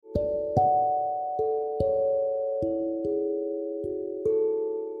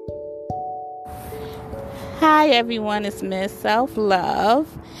Hi everyone, it's Miss Self Love,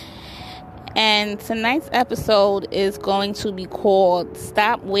 and tonight's episode is going to be called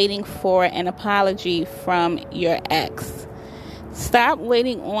Stop Waiting for an Apology from Your Ex. Stop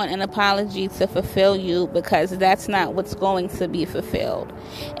waiting on an apology to fulfill you, because that's not what's going to be fulfilled.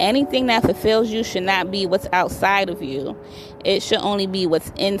 Anything that fulfills you should not be what's outside of you. It should only be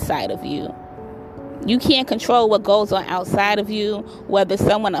what's inside of you. You can't control what goes on outside of you, whether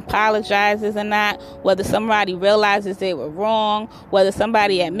someone apologizes or not, whether somebody realizes they were wrong, whether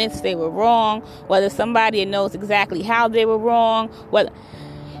somebody admits they were wrong, whether somebody knows exactly how they were wrong.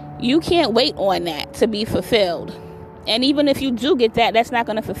 You can't wait on that to be fulfilled. And even if you do get that, that's not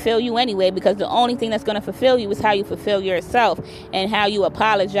going to fulfill you anyway, because the only thing that's going to fulfill you is how you fulfill yourself and how you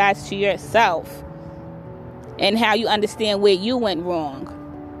apologize to yourself and how you understand where you went wrong.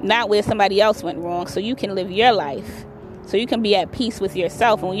 Not where somebody else went wrong, so you can live your life, so you can be at peace with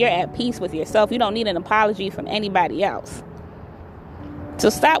yourself. And when you're at peace with yourself, you don't need an apology from anybody else. So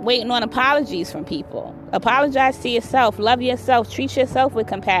stop waiting on apologies from people. Apologize to yourself. Love yourself. Treat yourself with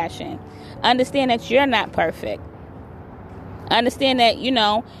compassion. Understand that you're not perfect. Understand that,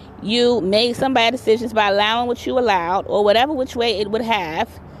 you made some bad decisions by allowing what you allowed, or whatever which way it would have.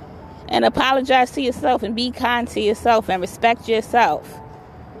 And apologize to yourself and be kind to yourself and respect yourself.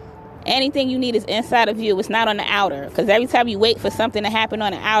 Anything you need is inside of you. It's not on the outer. Because every time you wait for something to happen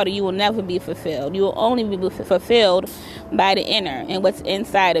on the outer, you will never be fulfilled. You will only be fulfilled by the inner and what's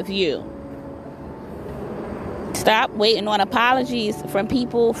inside of you. Stop waiting on apologies from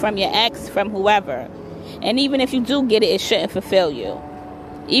people, from your ex, from whoever. And even if you do get it, it shouldn't fulfill you.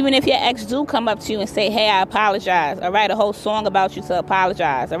 Even if your ex do come up to you and say, hey, I apologize. I write a whole song about you to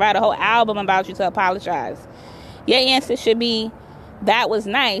apologize. I write a whole album about you to apologize. Your answer should be, that was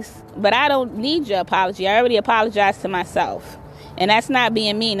nice, but I don't need your apology. I already apologized to myself. And that's not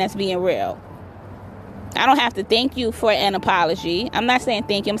being mean, that's being real. I don't have to thank you for an apology. I'm not saying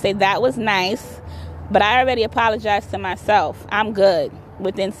thank you. I'm saying that was nice, but I already apologized to myself. I'm good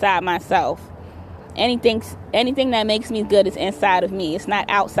with inside myself. Anything that makes me good is inside of me. It's not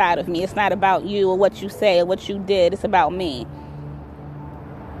outside of me. It's not about you or what you say or what you did. It's about me.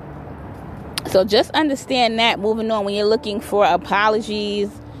 So just understand that moving on, when you're looking for apologies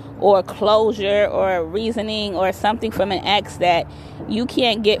or closure or reasoning or something from an ex that you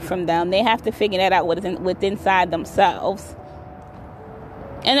can't get from them, they have to figure that out within inside themselves.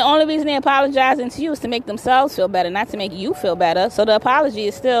 And the only reason they're apologizing to you is to make themselves feel better, not to make you feel better. So the apology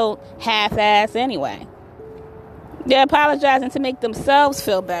is still half-assed anyway. They're apologizing to make themselves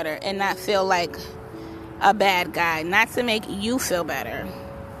feel better and not feel like a bad guy, not to make you feel better.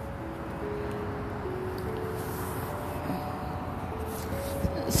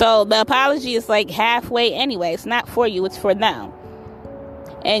 So the apology is like halfway anyway. It's not for you, it's for them.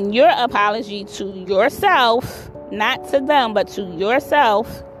 And your apology to yourself, not to them, but to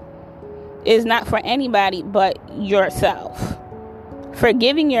yourself, is not for anybody but yourself.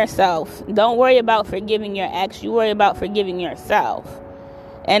 Forgiving yourself. Don't worry about forgiving your ex. You worry about forgiving yourself.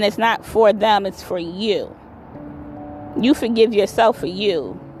 And it's not for them, it's for you. You forgive yourself for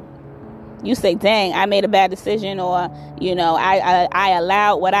you. You say, dang, I made a bad decision, or, I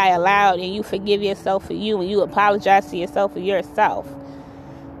allowed what I allowed, and you forgive yourself for you, and you apologize to yourself for yourself.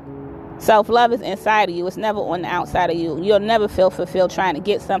 Self-love is inside of you. It's never on the outside of you. You'll never feel fulfilled trying to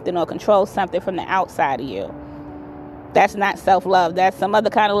get something or control something from the outside of you. That's not self-love. That's some other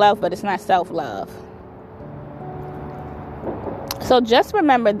kind of love, but it's not self-love. So just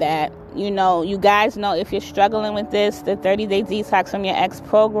remember that. You guys know, if you're struggling with this, the 30-day detox from your ex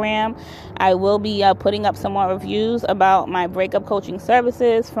program, I will be putting up some more reviews about my breakup coaching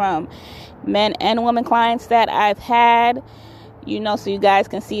services from men and women clients that I've had, so you guys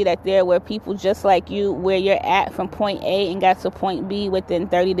can see that there were people just like you, where you're at from point A and got to point B within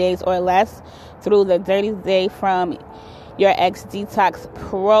 30 days or less through the 30-day from your ex detox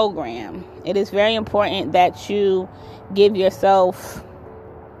program. It is very important that you give yourself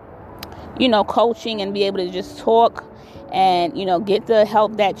coaching and be able to just talk and, get the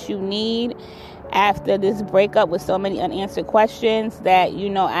help that you need after this breakup with so many unanswered questions that,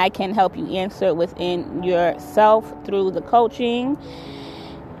 I can help you answer within yourself through the coaching.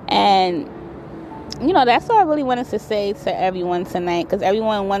 And, that's all I really wanted to say to everyone tonight, because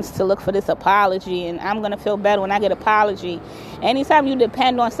everyone wants to look for this apology, and I'm going to feel better when I get an apology. Anytime you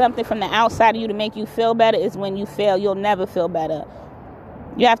depend on something from the outside of you to make you feel better is when you fail. You'll never feel better.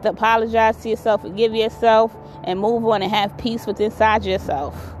 You have to apologize to yourself, forgive yourself, and move on and have peace within inside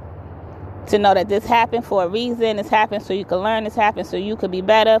yourself. To know that this happened for a reason. This happened so you can learn. This happened so you could be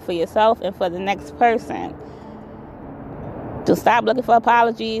better for yourself and for the next person. So stop looking for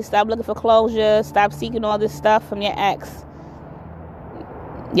apologies. Stop looking for closure. Stop seeking all this stuff from your ex.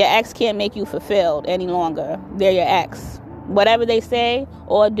 Your ex can't make you fulfilled any longer. They're your ex. Whatever they say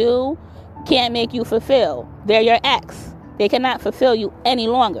or do can't make you fulfilled. They're your ex. They cannot fulfill you any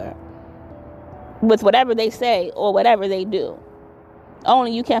longer with whatever they say or whatever they do.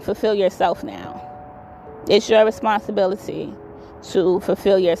 Only you can fulfill yourself now. It's your responsibility to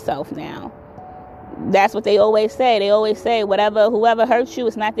fulfill yourself now. That's what they always say. They always say, whoever hurts you,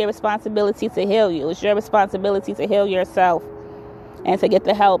 it's not their responsibility to heal you. It's your responsibility to heal yourself and to get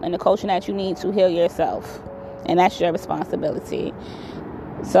the help and the coaching that you need to heal yourself. And that's your responsibility.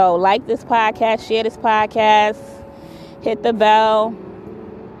 So like this podcast, share this podcast, hit the bell,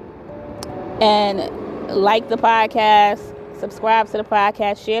 and like the podcast, subscribe to the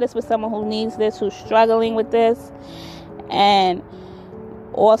podcast, share this with someone who needs this, who's struggling with this. And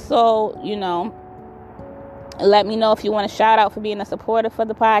also, let me know if you want a shout out for being a supporter for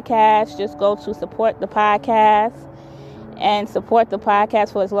the podcast. Just go to support the podcast and support the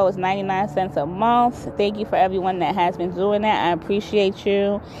podcast for as low as 99 cents a month. Thank you for everyone that has been doing that. I appreciate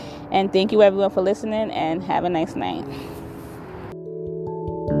you. And thank you everyone for listening, and have a nice night.